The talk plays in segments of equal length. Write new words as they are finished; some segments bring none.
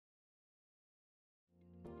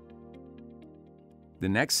The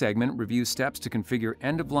next segment reviews steps to configure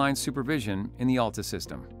end-of-line supervision in the Alta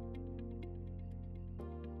system.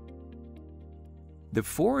 The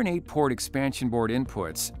 4 and 8 port expansion board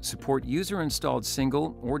inputs support user-installed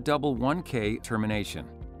single or double 1K termination.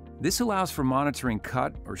 This allows for monitoring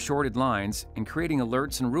cut or shorted lines and creating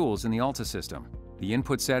alerts and rules in the Alta system. The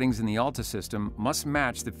input settings in the Alta system must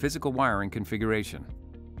match the physical wiring configuration.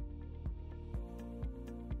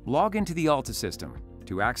 Log into the Alta system.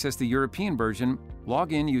 To access the European version,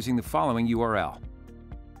 log in using the following URL.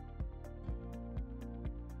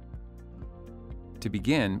 To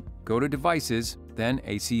begin, go to Devices, then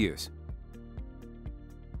ACUs.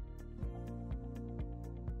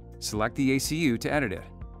 Select the ACU to edit it.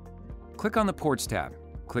 Click on the Ports tab.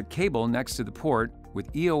 Click Cable next to the port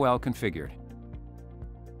with EOL configured.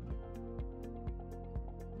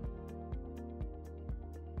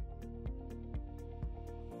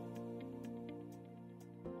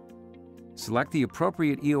 Select the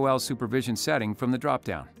appropriate EOL supervision setting from the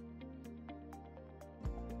drop-down.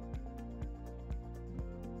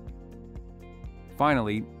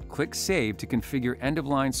 Finally, click Save to configure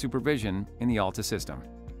end-of-line supervision in the Alta system.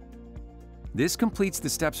 This completes the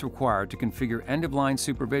steps required to configure end-of-line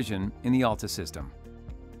supervision in the Alta system.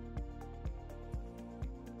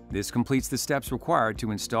 This completes the steps required to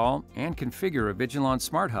install and configure Avigilon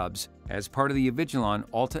Smart Hubs as part of the Avigilon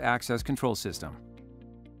Alta Access Control system.